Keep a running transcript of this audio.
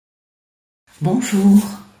Bonjour,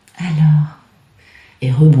 alors,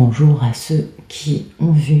 et rebonjour à ceux qui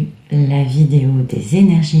ont vu la vidéo des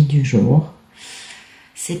énergies du jour.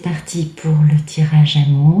 C'est parti pour le tirage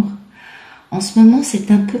amour. En ce moment,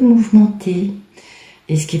 c'est un peu mouvementé,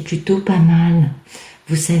 et ce qui est plutôt pas mal.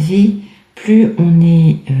 Vous savez, plus on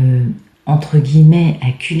est, entre guillemets,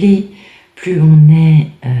 acculé, plus on est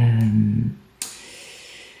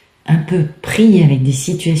un peu pris avec des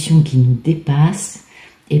situations qui nous dépassent,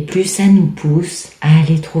 et plus ça nous pousse à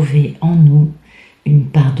aller trouver en nous une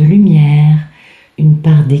part de lumière, une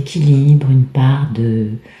part d'équilibre, une part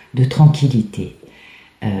de tranquillité.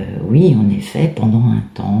 Oui, en effet, pendant un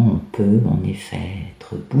temps, on peut en effet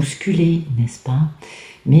être bousculé, n'est-ce pas?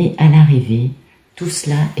 Mais à l'arrivée, tout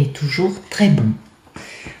cela est toujours très bon.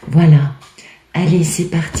 Voilà. Allez, c'est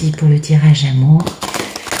parti pour le tirage amour.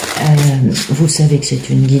 Vous savez que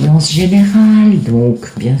c'est une guidance générale,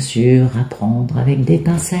 donc bien sûr à prendre avec des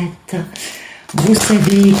pincettes. Vous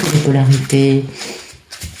savez que les polarités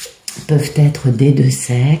peuvent être des deux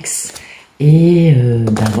sexes, et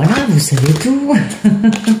ben voilà, vous savez tout.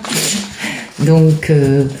 Donc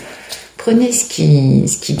prenez ce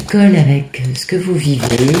qui colle avec ce que vous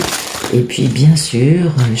vivez, et puis bien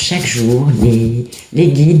sûr chaque jour les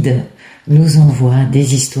guides nous envoient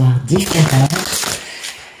des histoires différentes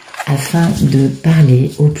afin de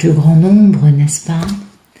parler au plus grand nombre, n'est-ce pas?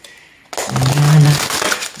 Voilà.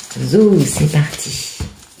 Zou, c'est parti.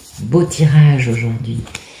 Beau tirage aujourd'hui.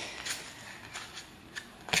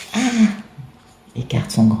 Ah, les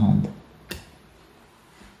cartes sont grandes.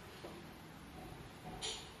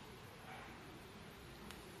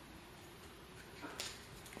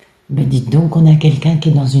 Ben dites donc, on a quelqu'un qui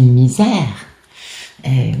est dans une misère.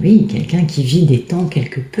 Eh oui, quelqu'un qui vit des temps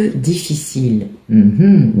quelque peu difficiles.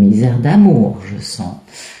 Misère d'amour, je sens.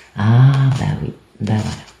 Ah, bah oui, bah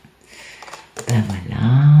voilà. Bah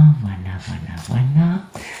voilà.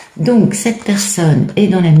 Donc, cette personne est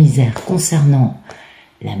dans la misère concernant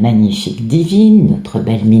la magnifique divine, notre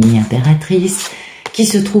belle mini-impératrice, qui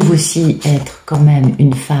se trouve aussi être quand même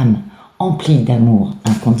une femme emplie d'amour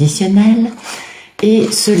inconditionnel.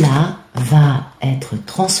 Et cela va être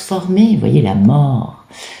transformé. Vous voyez, la mort,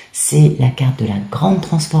 c'est la carte de la grande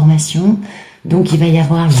transformation. Donc il va y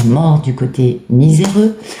avoir la mort du côté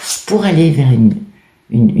miséreux pour aller vers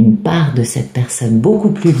une part de cette personne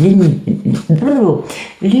beaucoup plus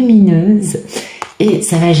lumineuse. Et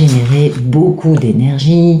ça va générer beaucoup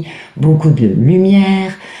d'énergie, beaucoup de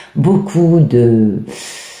lumière, beaucoup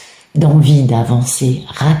d'envie d'avancer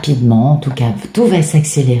rapidement. En tout cas, tout va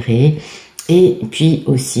s'accélérer. Et puis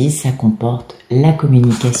aussi, ça comporte la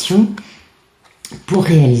communication pour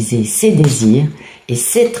réaliser ses désirs. Et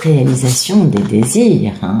cette réalisation des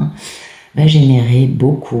désirs va générer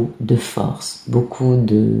beaucoup de force, beaucoup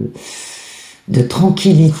de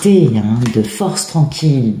tranquillité, de force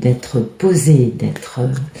tranquille, d'être posé, d'être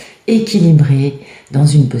équilibré dans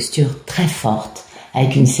une posture très forte,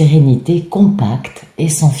 avec une sérénité compacte et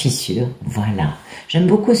sans fissure. Voilà, j'aime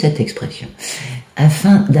beaucoup cette expression.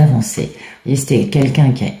 Afin d'avancer. C'est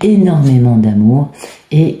quelqu'un qui a énormément d'amour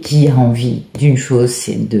et qui a envie d'une chose,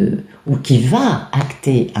 c'est ou qui va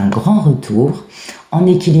acter un grand retour en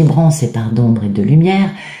équilibrant ses parts d'ombre et de lumière,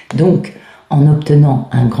 donc en obtenant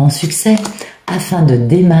un grand succès afin de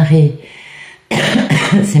démarrer,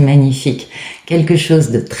 c'est magnifique, quelque chose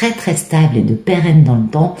de très très stable et de pérenne dans le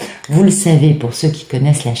temps. Vous le savez, pour ceux qui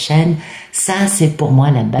connaissent la chaîne, ça c'est pour moi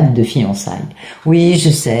la bague de fiançailles. Oui, je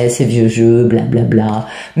sais, c'est vieux jeu, blablabla,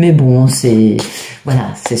 mais bon,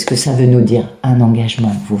 voilà, c'est ce que ça veut nous dire, un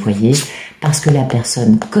engagement, vous voyez, parce que la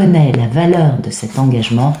personne connaît la valeur de cet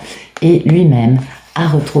engagement et lui-même a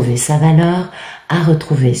retrouvé sa valeur, a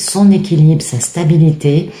retrouvé son équilibre, sa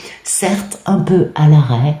stabilité, certes un peu à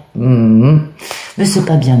l'arrêt, mais c'est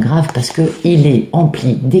pas bien grave parce que il est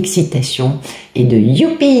empli d'excitation et de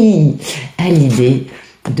youpi à l'idée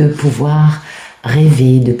de pouvoir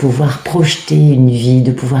rêver, de pouvoir projeter une vie,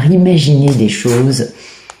 de pouvoir imaginer des choses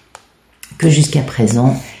que jusqu'à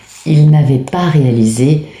présent il n'avait pas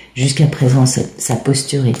réalisées. Jusqu'à présent, sa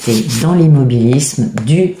posture était dans l'immobilisme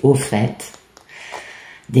dû au fait.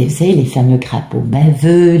 Vous savez, les fameux crapauds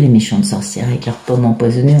baveux, les méchantes sorcières avec leurs pommes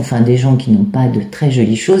empoisonnées, enfin des gens qui n'ont pas de très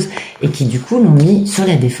jolies choses et qui du coup l'ont mis sur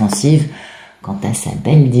la défensive. Quant à sa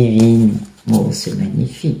belle divine, oh c'est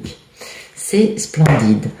magnifique, c'est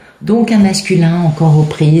splendide. Donc un masculin encore aux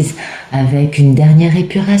prises avec une dernière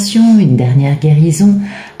épuration, une dernière guérison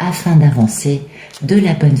afin d'avancer de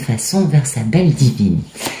la bonne façon vers sa belle divine.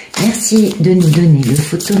 Merci de nous donner le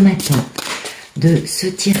photomaton de ce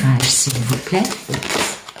tirage, s'il vous plaît.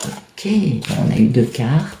 Ok, on a eu 2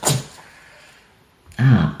 cartes.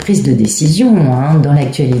 Ah, prise de décision, hein, dans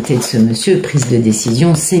l'actualité de ce monsieur, prise de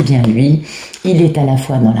décision, c'est bien lui. Il est à la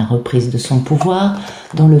fois dans la reprise de son pouvoir,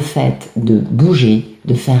 dans le fait de bouger,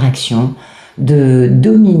 de faire action, de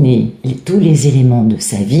dominer tous les éléments de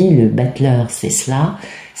sa vie. Le battleur, c'est cela.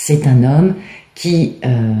 C'est un homme qui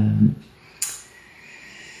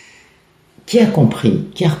a compris,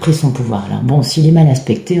 qui a repris son pouvoir là. Bon, s'il est mal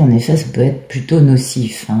aspecté, en effet, ça peut être plutôt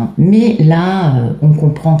nocif, hein. Mais là, on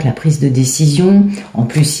comprend que la prise de décision, en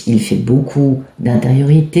plus, il fait beaucoup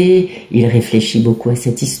d'intériorité, il réfléchit beaucoup à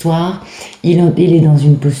cette histoire, il est dans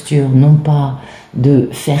une posture non pas de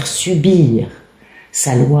faire subir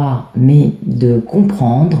sa loi, mais de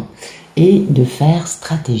comprendre et de faire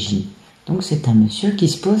stratégie. Donc c'est un monsieur qui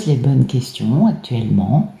se pose les bonnes questions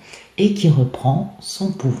actuellement et qui reprend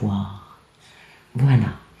son pouvoir. Voilà.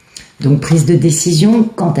 Donc prise de décision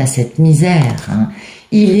quant à cette misère, hein.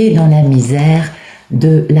 Il est dans la misère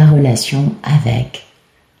de la relation avec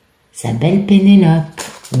sa belle Pénélope.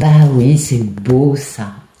 Bah oui, c'est beau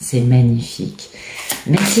ça, c'est magnifique.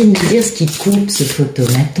 Merci de me dire ce qui coupe ce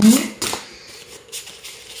photomaton.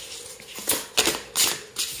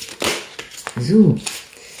 Zou.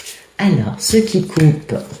 Alors, ce qui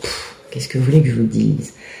coupe, qu'est-ce que vous voulez que je vous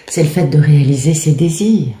dise? C'est le fait de réaliser ses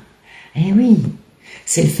désirs. Eh oui,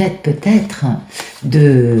 c'est le fait peut-être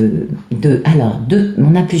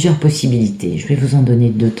on a plusieurs possibilités. Je vais vous en donner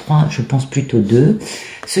 2, 3, je pense plutôt 2.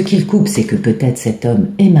 Ce qu'il coupe, c'est que peut-être cet homme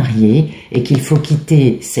est marié et qu'il faut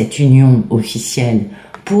quitter cette union officielle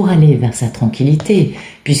pour aller vers sa tranquillité,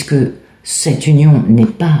 puisque cette union n'est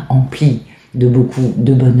pas emplie de beaucoup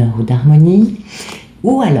de bonheur ou d'harmonie.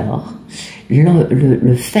 Ou alors,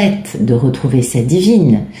 le fait de retrouver sa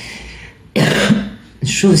divine,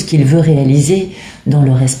 chose qu'il veut réaliser dans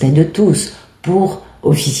le respect de tous pour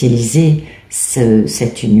officialiser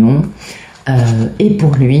cette union, et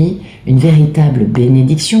pour lui une véritable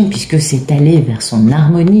bénédiction, puisque c'est aller vers son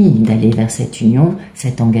harmonie, d'aller vers cette union,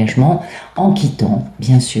 cet engagement, en quittant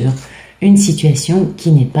bien sûr une situation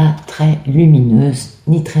qui n'est pas très lumineuse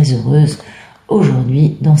ni très heureuse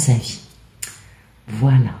aujourd'hui dans sa vie.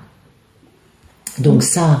 Voilà. Donc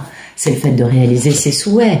ça, c'est le fait de réaliser ses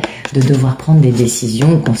souhaits, de devoir prendre des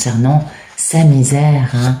décisions concernant sa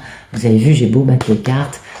misère, hein. Vous avez vu, j'ai beau battre les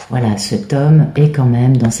cartes, voilà, cet homme est quand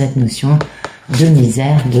même dans cette notion de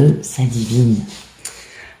misère de sa divine.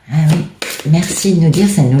 Ah oui, merci de nous dire,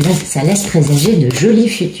 ça laisse présager de jolis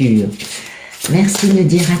futurs. Merci de nous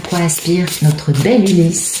dire à quoi aspire notre belle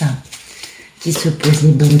Ulysse, qui se pose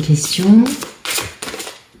les bonnes questions.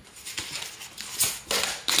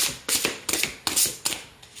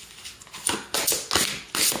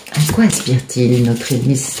 À quoi aspire-t-il notre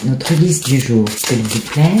Ulysse du jour, s'il vous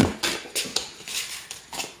plaît?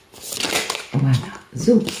 Voilà,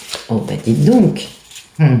 zou. Oh, bah dites donc.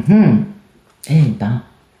 Eh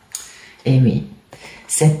oui,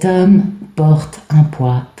 cet homme porte un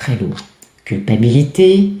poids très lourd.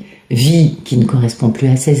 Culpabilité, vie qui ne correspond plus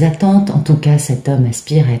à ses attentes. En tout cas, cet homme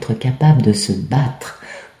aspire à être capable de se battre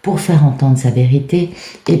pour faire entendre sa vérité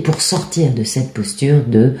et pour sortir de cette posture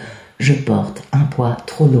de « je porte un poids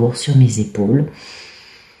trop lourd sur mes épaules ».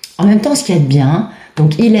 En même temps, ce qu'il y a de bien,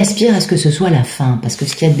 donc il aspire à ce que ce soit la fin, parce que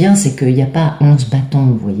ce qu'il y a de bien, c'est qu'il n'y a pas 11 bâtons,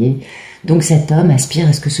 vous voyez. Donc cet homme aspire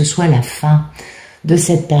à ce que ce soit la fin de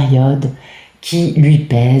cette période qui lui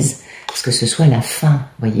pèse, parce que ce soit la fin,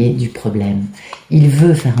 vous voyez, du problème. Il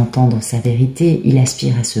veut faire entendre sa vérité, il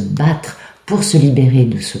aspire à se battre pour se libérer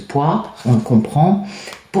de ce poids, on le comprend,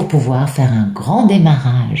 pour pouvoir faire un grand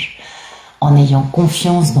démarrage, en ayant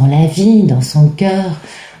confiance dans la vie, dans son cœur,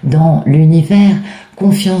 dans l'univers,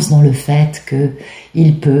 confiance dans le fait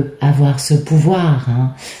qu'il peut avoir ce pouvoir,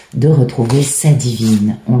 hein, de retrouver sa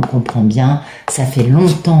divine. On le comprend bien, ça fait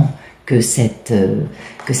longtemps que cette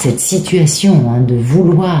situation, hein, de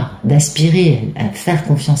vouloir, d'aspirer à faire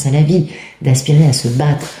confiance à la vie, d'aspirer à se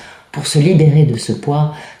battre pour se libérer de ce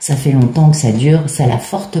poids, ça fait longtemps que ça dure, ça l'a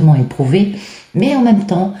fortement éprouvé, mais en même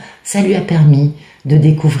temps, ça lui a permis de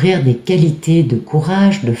découvrir des qualités de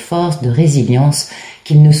courage, de force, de résilience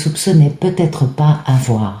qu'il ne soupçonnait peut-être pas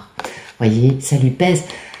avoir. Voyez, ça lui pèse.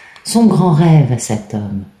 Son grand rêve à cet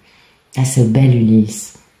homme, à ce bel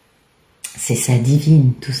Ulysse, c'est sa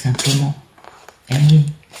divine, tout simplement. Eh oui.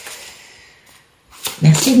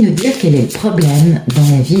 Merci de nous dire quel est le problème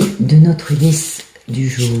dans la vie de notre Ulysse du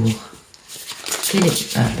jour.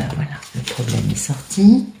 Ah ben voilà, le problème est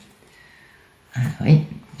sorti. Ah oui,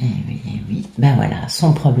 eh oui, eh oui. Ben voilà,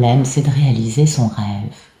 son problème, c'est de réaliser son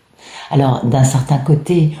rêve. Alors, d'un certain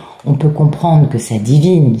côté, on peut comprendre que sa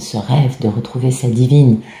divine, ce rêve de retrouver sa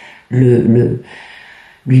divine,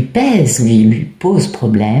 lui pèse, lui pose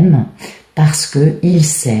problème, parce qu'il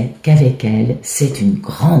sait qu'avec elle, c'est une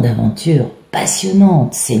grande aventure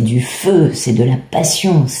passionnante, c'est du feu, c'est de la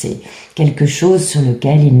passion, c'est quelque chose sur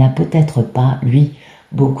lequel il n'a peut-être pas, lui,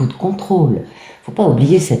 beaucoup de contrôle. Faut pas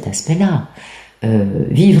oublier cet aspect-là.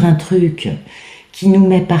 Vivre un truc qui nous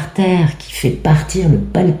met par terre, qui fait partir le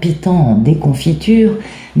palpitant en déconfiture,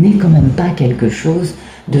 n'est quand même pas quelque chose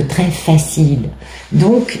de très facile.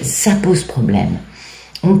 Donc, ça pose problème.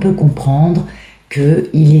 On peut comprendre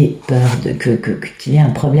qu'il ait peur, qu'il ait un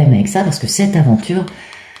problème avec ça, parce que cette aventure,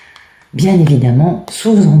 bien évidemment,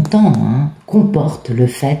 sous-entend, comporte le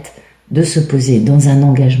fait de se poser dans un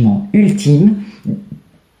engagement ultime,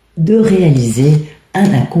 de réaliser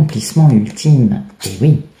un accomplissement ultime. Et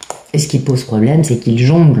oui, et ce qui pose problème, c'est qu'il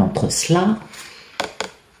jongle entre cela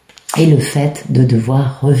et le fait de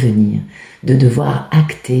devoir revenir, de devoir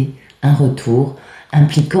acter un retour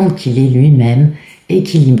impliquant qu'il est lui-même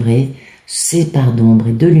équilibré ses parts d'ombre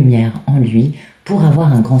et de lumière en lui pour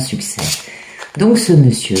avoir un grand succès. Donc ce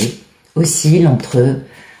monsieur oscille entre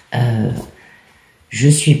je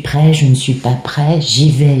suis prêt, je ne suis pas prêt,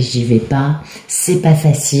 j'y vais pas, c'est pas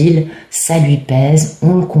facile, ça lui pèse,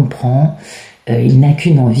 on le comprend, il n'a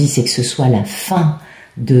qu'une envie, c'est que ce soit la fin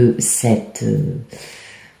de cette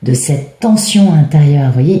tension intérieure.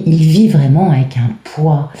 Vous voyez, il vit vraiment avec un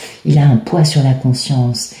poids, il a un poids sur la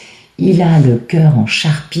conscience, il a le cœur en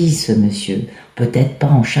charpie, ce monsieur. Peut-être pas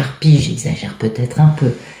en charpie, j'exagère peut-être un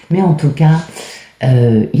peu, mais en tout cas,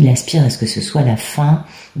 il aspire à ce que ce soit la fin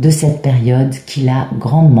de cette période qu'il a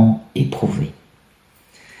grandement éprouvée.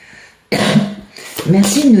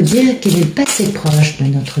 Merci de nous dire quel est le passé proche de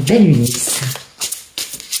notre belle Ulysse.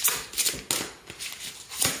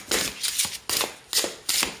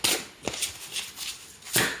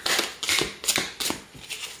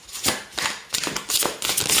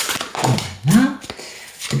 Voilà,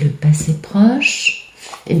 le passé proche.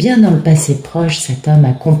 Eh bien, dans le passé proche, cet homme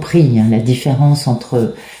a compris la différence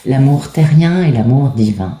entre l'amour terrien et l'amour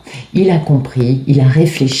divin. Il a compris, il a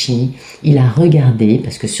réfléchi, il a regardé,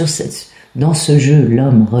 parce que dans ce jeu,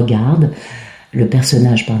 l'homme regarde, le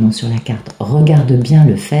personnage, sur la carte, regarde bien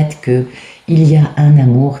le fait qu'il y a un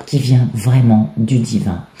amour qui vient vraiment du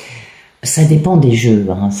divin. Ça dépend des jeux.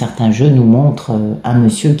 Certains jeux nous montrent un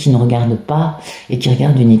monsieur qui ne regarde pas et qui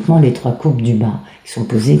regarde uniquement les 3 coupes du bas, qui sont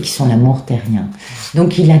posées, qui sont l'amour terrien.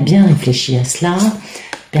 Donc il a bien réfléchi à cela,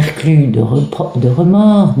 perclus de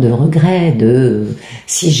remords, de regrets, de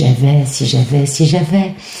si j'avais.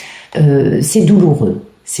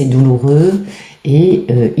 C'est douloureux et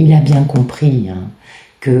il a bien compris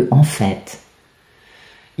que en fait,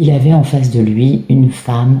 il avait en face de lui une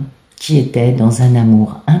femme qui était dans un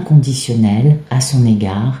amour inconditionnel à son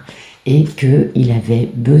égard et qu'il avait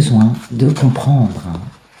besoin de comprendre.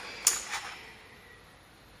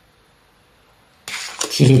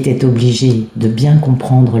 Qu'il était obligé de bien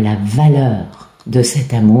comprendre la valeur de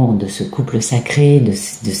cet amour, de ce couple sacré, de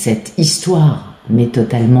cette histoire, mais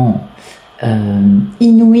totalement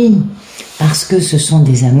inouïe, parce que ce sont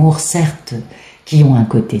des amours, certes, qui ont un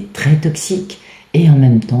côté très toxique, et en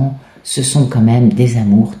même temps, ce sont quand même des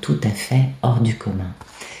amours tout à fait hors du commun.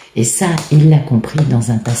 Et ça, il l'a compris dans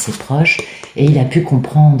un passé proche, et il a pu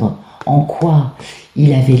comprendre en quoi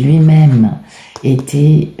il avait lui-même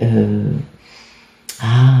été...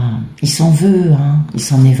 il s'en veut, il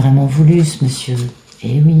s'en est vraiment voulu, ce monsieur.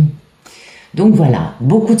 Eh oui. Donc voilà,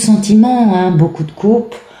 beaucoup de sentiments, beaucoup de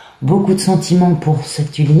coupes, beaucoup de sentiments pour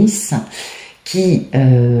cette Ulysse qui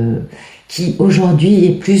aujourd'hui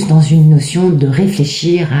est plus dans une notion de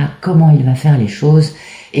réfléchir à comment il va faire les choses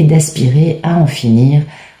et d'aspirer à en finir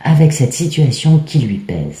avec cette situation qui lui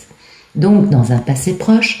pèse. Donc, dans un passé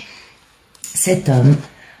proche, cet homme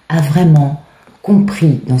a vraiment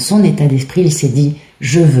compris, dans son état d'esprit, il s'est dit «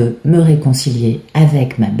 Je veux me réconcilier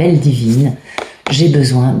avec ma belle divine, j'ai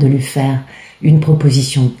besoin de lui faire une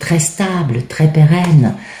proposition très stable, très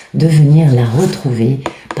pérenne, de venir la retrouver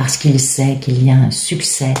parce qu'il sait qu'il y a un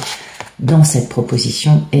succès dans cette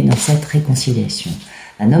proposition et dans cette réconciliation. »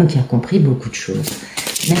 Un homme qui a compris beaucoup de choses.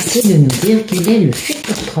 Merci de nous dire quel est le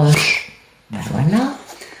futur proche. Ben voilà,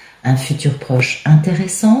 un futur proche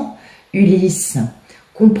intéressant. Ulysse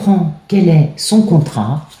comprend quel est son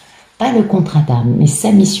contrat, pas le contrat d'âme, mais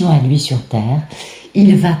sa mission à lui sur Terre.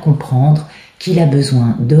 Il va comprendre qu'il a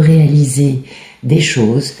besoin de réaliser des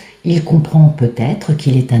choses. Il comprend peut-être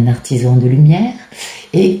qu'il est un artisan de lumière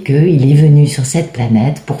et qu'il est venu sur cette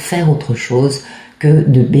planète pour faire autre chose que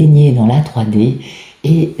de baigner dans la 3D.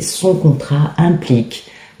 Et son contrat implique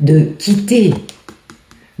de quitter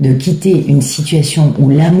de quitter une situation où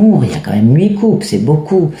l'amour, il y a quand même 8 couples, c'est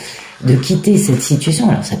beaucoup, de quitter cette situation.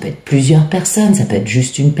 Alors ça peut être plusieurs personnes, ça peut être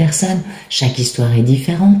juste une personne, chaque histoire est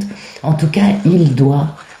différente. En tout cas,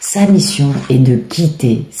 sa mission est de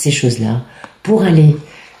quitter ces choses-là pour aller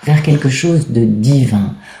vers quelque chose de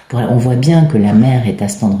divin. On voit bien que la mer est à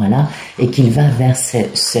cet endroit-là et qu'il va vers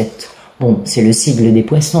bon, c'est le sigle des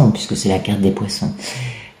poissons, puisque c'est la carte des poissons,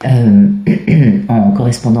 en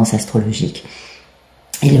correspondance astrologique.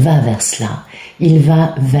 Il va vers cela. Il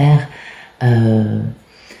va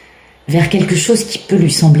vers quelque chose qui peut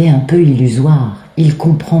lui sembler un peu illusoire. Il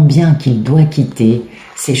comprend bien qu'il doit quitter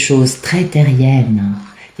ces choses très terriennes.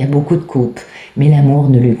 Il y a beaucoup de couples, mais l'amour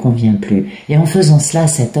ne lui convient plus. Et en faisant cela,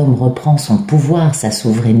 cet homme reprend son pouvoir, sa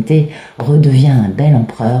souveraineté, redevient un bel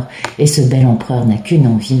empereur. Et ce bel empereur n'a qu'une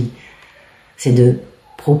envie, c'est de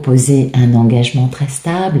proposer un engagement très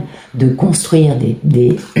stable, de construire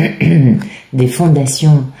des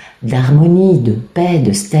fondations d'harmonie, de paix,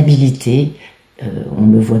 de stabilité, on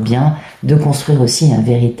le voit bien, de construire aussi un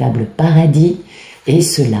véritable paradis, et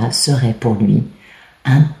cela serait pour lui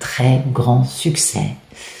un très grand succès.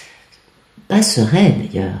 Pas serait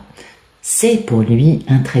d'ailleurs, c'est pour lui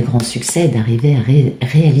un très grand succès d'arriver à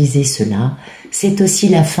réaliser cela. C'est aussi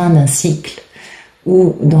la fin d'un cycle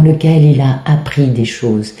dans lequel il a appris des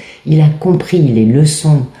choses, il a compris les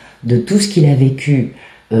leçons de tout ce qu'il a vécu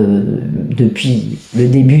depuis le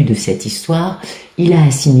début de cette histoire. Il a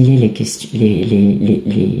assimilé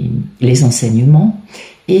les enseignements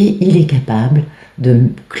et il est capable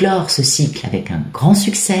de clore ce cycle avec un grand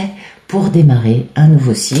succès pour démarrer un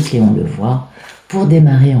nouveau cycle, et on le voit, pour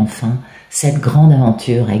démarrer enfin cette grande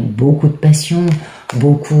aventure avec beaucoup de passion,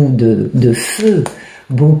 beaucoup de feu,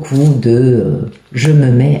 beaucoup je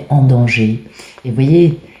me mets en danger. Et vous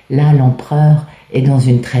voyez, là l'empereur est dans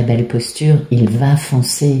une très belle posture, il va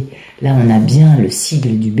foncer. Là on a bien le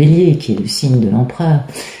sigle du bélier qui est le signe de l'empereur.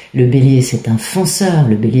 Le bélier c'est un fonceur,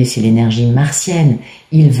 le bélier c'est l'énergie martienne.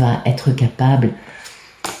 Il va être capable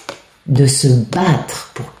de se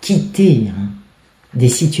battre pour quitter des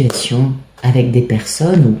situations avec des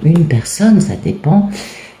personnes ou une personne, ça dépend,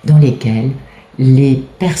 dans lesquelles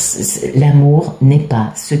l'amour n'est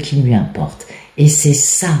pas ce qui lui importe. Et c'est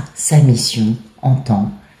ça sa mission en tant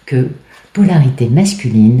que polarité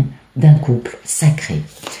masculine d'un couple sacré.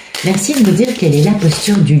 Merci de me dire quelle est la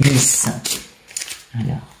posture d'Ulysse.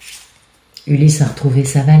 Alors, Ulysse a retrouvé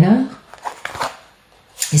sa valeur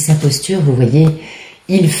et sa posture, vous voyez,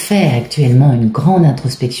 il fait actuellement une grande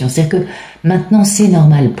introspection. C'est-à-dire que maintenant c'est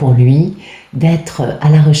normal pour lui d'être à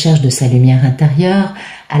la recherche de sa lumière intérieure,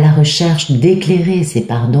 à la recherche d'éclairer ses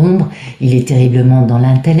parts d'ombre. Il est terriblement dans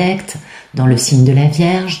l'intellect, dans le signe de la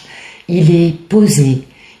Vierge. Il est posé,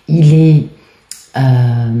 il est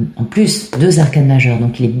en plus 2 arcanes majeurs,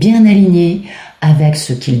 donc il est bien aligné avec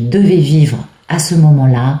ce qu'il devait vivre à ce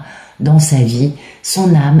moment-là dans sa vie.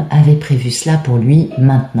 Son âme avait prévu cela pour lui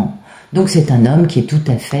maintenant. Donc c'est un homme qui est tout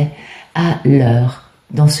à fait à l'heure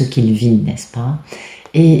dans ce qu'il vit, n'est-ce pas?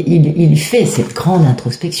 Et il fait cette grande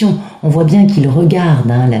introspection. On voit bien qu'il regarde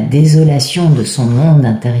la désolation de son monde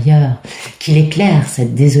intérieur, qu'il éclaire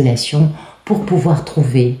cette désolation pour pouvoir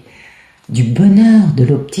trouver du bonheur, de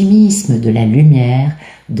l'optimisme, de la lumière,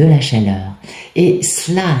 de la chaleur. Et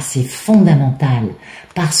cela, c'est fondamental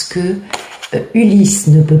parce que Ulysse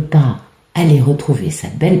ne peut pas aller retrouver sa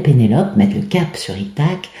belle Pénélope, mettre le cap sur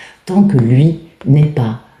Ithaque, tant que lui n'est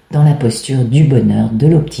pas dans la posture du bonheur, de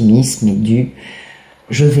l'optimisme et du «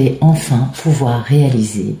 je vais enfin pouvoir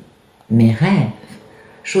réaliser mes rêves »,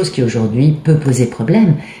 chose qui aujourd'hui peut poser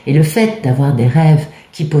problème. Et le fait d'avoir des rêves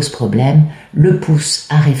qui posent problème le pousse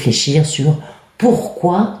à réfléchir sur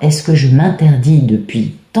pourquoi est-ce que je m'interdis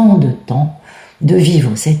depuis tant de temps de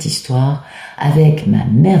vivre cette histoire avec ma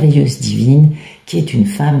merveilleuse divine qui est une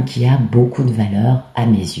femme qui a beaucoup de valeur à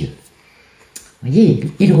mes yeux. Vous voyez,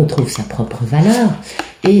 il retrouve sa propre valeur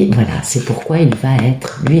et voilà, c'est pourquoi il va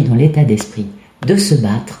être, lui, dans l'état d'esprit de se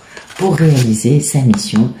battre pour réaliser sa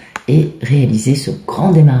mission et réaliser ce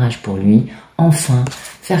grand démarrage pour lui, enfin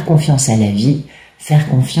faire confiance à la vie, faire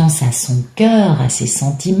confiance à son cœur, à ses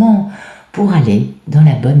sentiments, pour aller dans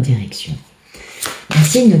la bonne direction.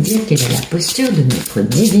 Merci de nous dire quelle est la posture de notre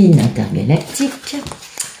divine intergalactique.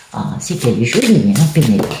 Ah, c'est qu'elle est jolie, hein,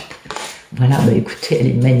 Pénélope. Voilà, bah écoutez, elle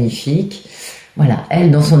est magnifique. Voilà,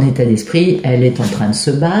 elle, dans son état d'esprit, elle est en train de se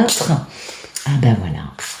battre. Ah ben voilà.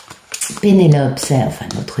 Pénélope sait, enfin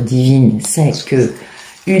notre divine sait que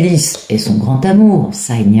Ulysse est son grand amour,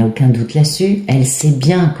 ça il n'y a aucun doute là-dessus. Elle sait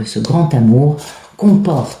bien que ce grand amour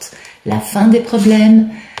comporte la fin des problèmes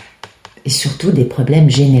et surtout des problèmes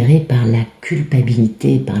générés par la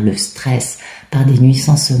culpabilité, par le stress, par des nuits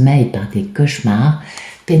sans sommeil, par des cauchemars.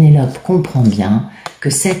 Pénélope comprend bien que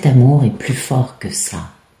cet amour est plus fort que ça.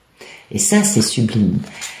 Et ça, c'est sublime.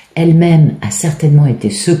 Elle-même a certainement été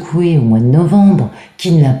secouée au mois de novembre,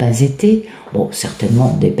 qui ne l'a pas été. Bon,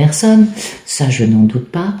 certainement des personnes, ça je n'en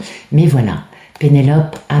doute pas. Mais voilà,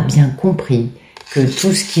 Pénélope a bien compris que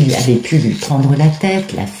tout ce qui avait pu lui prendre la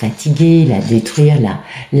tête, la fatiguer, la détruire,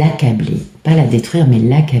 l'accabler, pas la détruire mais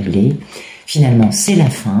l'accabler, finalement c'est la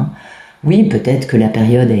fin. Oui, peut-être que la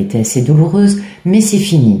période a été assez douloureuse, mais c'est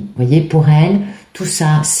fini. Vous voyez, pour elle, tout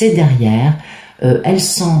ça c'est derrière. Elle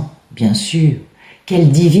sent, bien sûr, qu'elle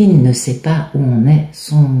divine ne sait pas où on est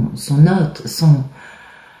son hôte,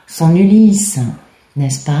 son Ulysse,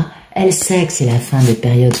 n'est-ce pas? Elle sait que c'est la fin des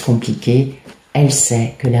périodes compliquées, elle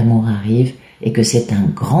sait que l'amour arrive et que c'est un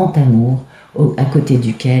grand amour à côté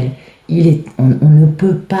duquel on ne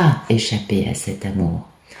peut pas échapper à cet amour.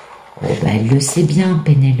 Oh, ben, elle le sait bien,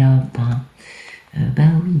 Pénélope. Hein.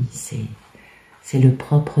 Ben oui, c'est le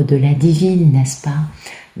propre de la divine, n'est-ce pas?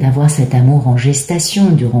 D'avoir cet amour en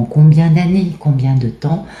gestation durant combien d'années, combien de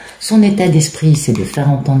temps. Son état d'esprit, c'est de faire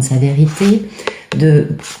entendre sa vérité,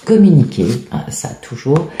 de communiquer, ça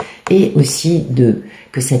toujours, et aussi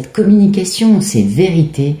que cette communication, ces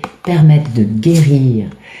vérités, permettent de guérir.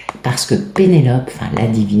 Parce que Pénélope, enfin la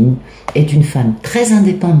divine, est une femme très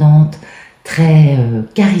indépendante, très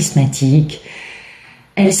charismatique.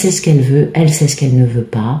 Elle sait ce qu'elle veut, elle sait ce qu'elle ne veut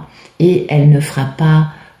pas, et elle ne fera pas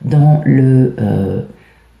dans le...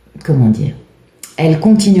 comment dire, elle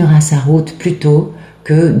continuera sa route plutôt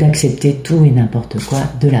que d'accepter tout et n'importe quoi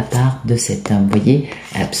de la part de cet homme. Vous voyez,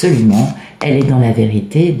 absolument, elle est dans la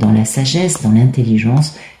vérité, dans la sagesse, dans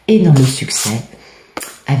l'intelligence et dans le succès,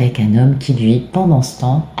 avec un homme qui, lui, pendant ce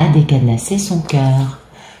temps, a décadenassé son cœur.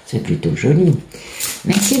 C'est plutôt joli.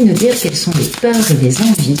 Merci de nous dire quelles sont les peurs et les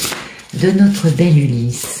envies de notre belle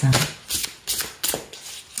Ulysse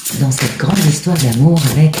dans cette grande histoire d'amour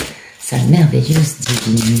avec sa merveilleuse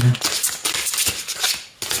divine.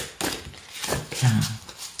 Hop là.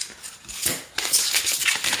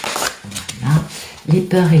 Voilà. Les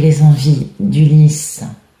peurs et les envies d'Ulysse.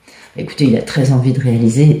 Écoutez, il a très envie de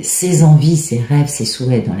réaliser ses envies, ses rêves, ses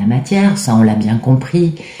souhaits dans la matière. Ça, on l'a bien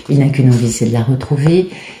compris. Il n'a qu'une envie, c'est de la retrouver.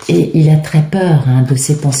 Et il a très peur de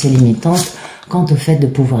ses pensées limitantes quant au fait de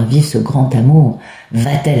pouvoir vivre ce grand amour.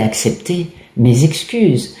 Va-t-elle accepter mes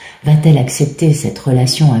excuses? Va-t-elle accepter cette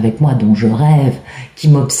relation avec moi dont je rêve, qui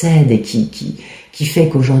m'obsède et qui fait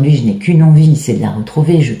qu'aujourd'hui je n'ai qu'une envie, c'est de la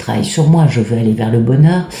retrouver, je travaille sur moi, je veux aller vers le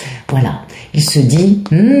bonheur. Voilà, il se dit,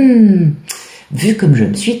 vu comme je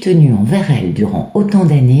me suis tenu envers elle durant autant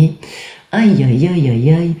d'années, aïe aïe aïe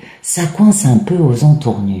aïe aïe, ça coince un peu aux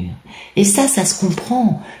entournures. Et ça se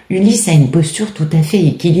comprend. Ulysse a une posture tout à fait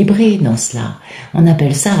équilibrée dans cela. On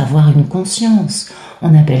appelle ça avoir une conscience.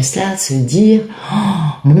 On appelle cela se dire «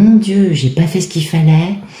 Oh, mon Dieu, j'ai pas fait ce qu'il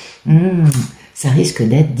fallait. Ça risque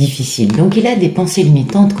d'être difficile. » Donc il a des pensées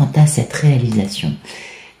limitantes quant à cette réalisation.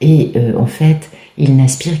 Et en fait, il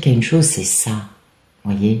n'aspire qu'à une chose, c'est ça.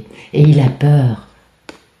 Voyez. Et il a peur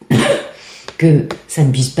que ça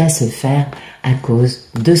ne puisse pas se faire à cause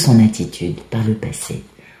de son attitude par le passé.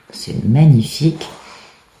 C'est magnifique.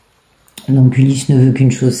 Donc Ulysse ne veut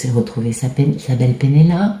qu'une chose, c'est retrouver sa belle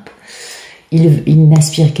Pénélope. Il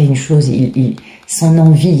n'aspire qu'à une chose, son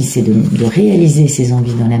envie, c'est de réaliser ses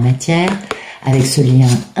envies dans la matière, avec ce lien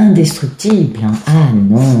indestructible. Ah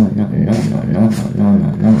non, non, non, non, non, non,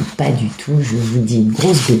 non, non, pas du tout, je vous dis une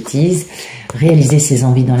grosse bêtise. Réaliser ses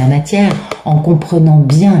envies dans la matière, en comprenant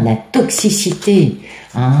bien la toxicité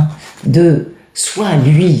de soit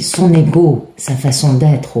lui, son ego, sa façon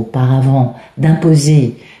d'être auparavant,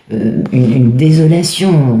 d'imposer une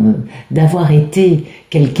désolation, d'avoir été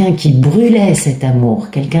quelqu'un qui brûlait cet amour,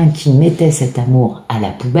 quelqu'un qui mettait cet amour à la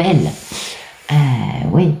poubelle.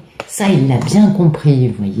 Oui, ça il l'a bien compris,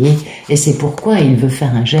 vous voyez, et c'est pourquoi il veut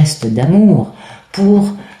faire un geste d'amour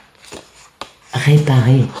pour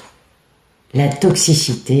réparer la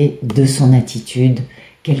toxicité de son attitude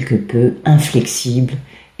quelque peu inflexible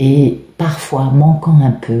et parfois manquant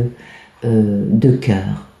un peu de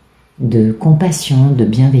cœur, de compassion, de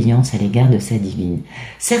bienveillance à l'égard de sa divine.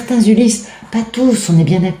 Certains Ulysses, pas tous, on est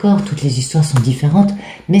bien d'accord, toutes les histoires sont différentes,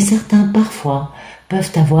 mais certains parfois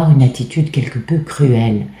peuvent avoir une attitude quelque peu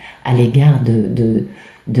cruelle à l'égard de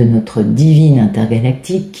notre divine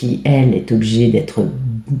intergalactique qui, elle, est obligée d'être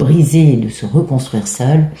brisée et de se reconstruire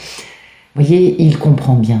seule. Vous voyez, il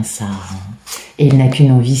comprend bien ça. Et il n'a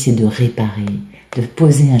qu'une envie, c'est de réparer, de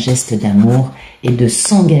poser un geste d'amour et de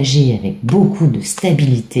s'engager avec beaucoup de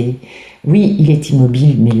stabilité. Oui, il est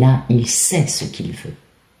immobile, mais là, il sait ce qu'il veut.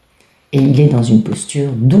 Et il est dans une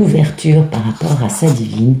posture d'ouverture par rapport à sa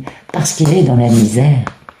divine, parce qu'il est dans la misère.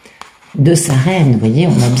 de sa reine. Vous voyez,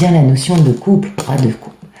 on a bien la notion de couple,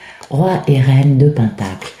 roi et reine de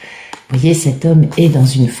Pentacles. Vous voyez, cet homme est dans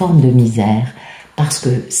une forme de misère parce que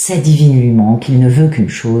sa divine lui manque. Il ne veut qu'une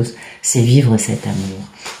chose, c'est vivre cet amour.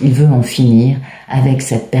 Il veut en finir avec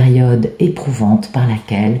cette période éprouvante par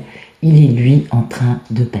laquelle il est lui en train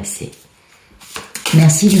de passer.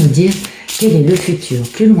 Merci de nous dire quel est le futur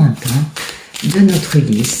plus lointain de notre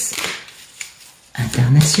Ulysse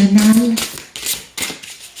international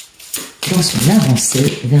dans son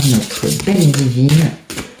avancée vers notre belle divine.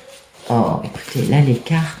 Oh, écoutez, là les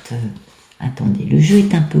cartes... Attendez, le jeu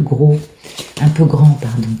est un peu gros, un peu grand,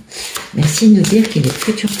 pardon. Merci de nous dire qu'il est le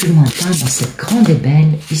futur plus lointain dans cette grande et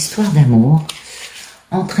belle histoire d'amour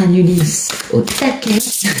entre un Ulysse au taquet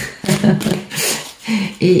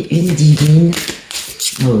et une divine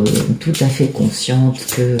tout à fait consciente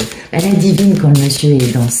que la divine, quand le monsieur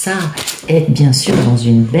est dans ça, est bien sûr dans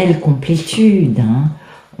une belle complétude, hein.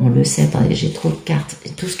 On le sait. Attendez, j'ai trop de cartes,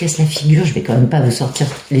 tout se casse la figure, je vais quand même pas vous sortir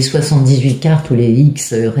les 78 cartes ou les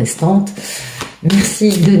X restantes. Merci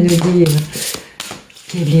de nous dire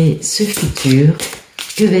quel est ce futur,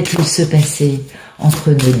 que va-t-il se passer entre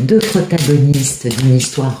nos deux protagonistes d'une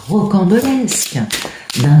histoire rocambolesque,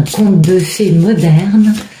 d'un conte de fées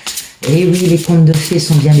moderne. Et oui, les contes de fées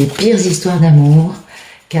sont bien les pires histoires d'amour,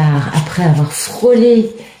 car après avoir frôlé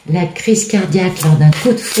la crise cardiaque lors d'un coup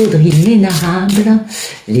de foudre inénarrable,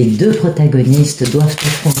 les deux protagonistes doivent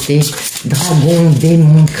affronter dragons,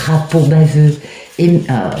 démons, crapauds baveux. Et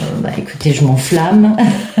écoutez, je m'enflamme.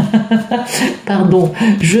 Pardon,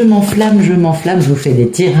 je m'enflamme, je vous fais des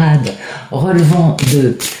tirades relevant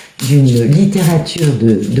d'une littérature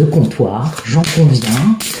de comptoir, j'en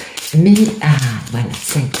conviens. Mais, voilà,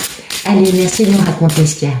 c'est... Allez, merci de nous raconter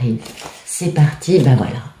ce qui arrive. C'est parti,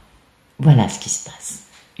 voilà ce qui se passe.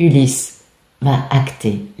 Ulysse va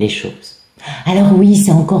acter les choses. Alors oui,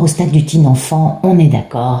 c'est encore au stade du teen enfant, on est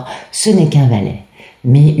d'accord, ce n'est qu'un valet.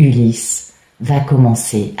 Mais Ulysse va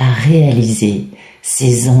commencer à réaliser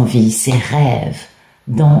ses envies, ses rêves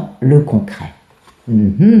dans le concret.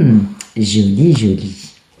 Joli, joli.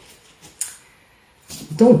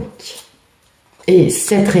 Donc, et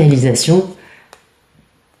cette réalisation,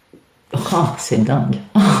 c'est dingue.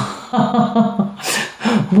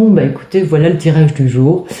 Bon, écoutez, voilà le tirage du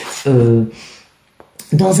jour.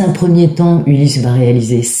 Dans un premier temps, Ulysse va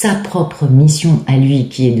réaliser sa propre mission à lui,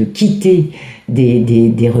 qui est de quitter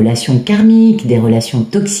des relations karmiques, des relations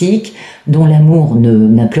toxiques, dont l'amour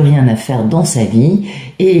n'a plus rien à faire dans sa vie.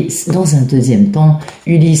 Et dans un deuxième temps,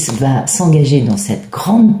 Ulysse va s'engager dans cette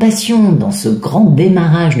grande passion, dans ce grand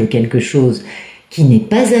démarrage de quelque chose qui n'est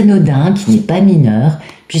pas anodin, qui n'est pas mineur,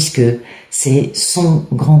 puisque c'est son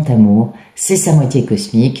grand amour, c'est sa moitié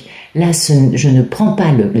cosmique. Là, je ne prends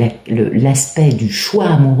pas l'aspect du choix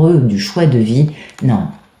amoureux, du choix de vie, non.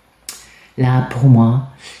 Là, pour moi,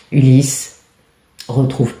 Ulysse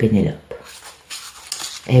retrouve Pénélope.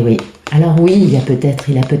 Eh oui, alors oui, il a peut-être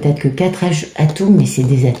que 4 atouts, mais c'est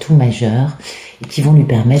des atouts majeurs et qui vont lui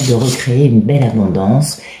permettre de recréer une belle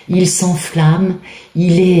abondance. Il s'enflamme,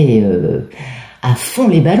 il est... à fond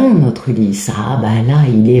les ballons, notre Ulysse. Là,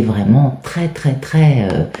 il est vraiment très,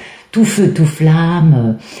 tout feu, tout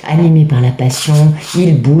flamme, animé par la passion.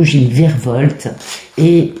 Il bouge, il virevolte.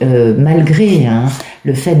 Et malgré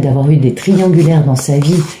le fait d'avoir eu des triangulaires dans sa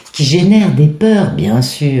vie qui génèrent des peurs, bien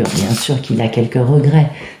sûr qu'il a quelques regrets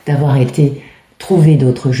d'avoir été trouvé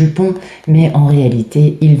d'autres jupons, mais en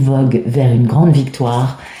réalité, il vogue vers une grande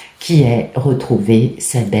victoire qui est retrouver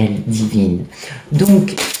sa belle divine.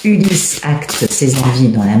 Donc, Ulysse acte ses envies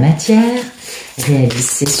dans la matière, réalise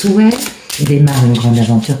ses souhaits, démarre une grande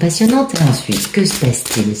aventure passionnante, et ensuite, que se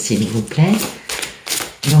passe-t-il, s'il vous plaît,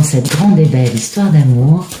 dans cette grande et belle histoire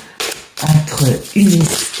d'amour entre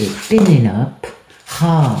Ulysse et Pénélope?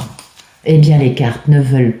 Eh bien, les cartes ne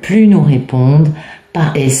veulent plus nous répondre,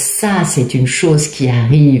 et ça, c'est une chose qui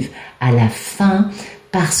arrive à la fin,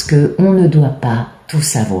 parce qu'on ne doit pas tout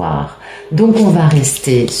savoir. Donc on va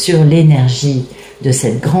rester sur l'énergie de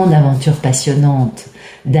cette grande aventure passionnante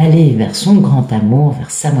d'aller vers son grand amour, vers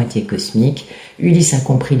sa moitié cosmique. Ulysse a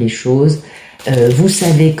compris les choses. Vous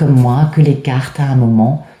savez comme moi que les cartes à un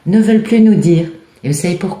moment ne veulent plus nous dire. Et vous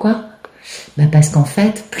savez pourquoi? Parce qu'en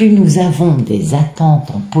fait, plus nous avons des attentes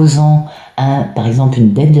en posant par exemple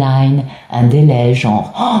une deadline, un délai,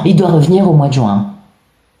 genre il doit revenir au mois de juin.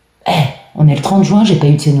 On est le 30 juin, j'ai pas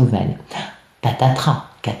eu de ses nouvelles. Patatras,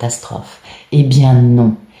 catastrophe. Eh bien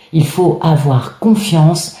non, il faut avoir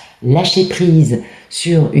confiance, lâcher prise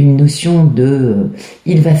sur une notion de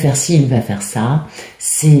il va faire ci, il va faire ça.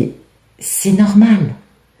 C'est normal.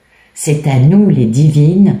 C'est à nous, les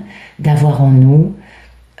divines, d'avoir en nous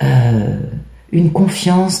une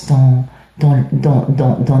confiance dans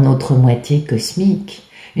notre moitié cosmique,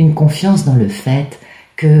 une confiance dans le fait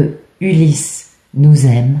que Ulysse nous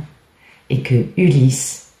aime et que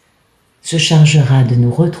Ulysse se chargera de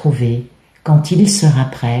nous retrouver quand il sera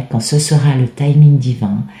prêt, quand ce sera le timing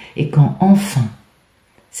divin et quand enfin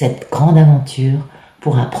cette grande aventure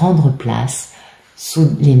pourra prendre place sous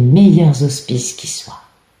les meilleurs auspices qui soient.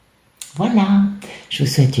 Voilà, je vous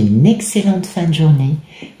souhaite une excellente fin de journée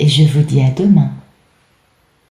et je vous dis à demain.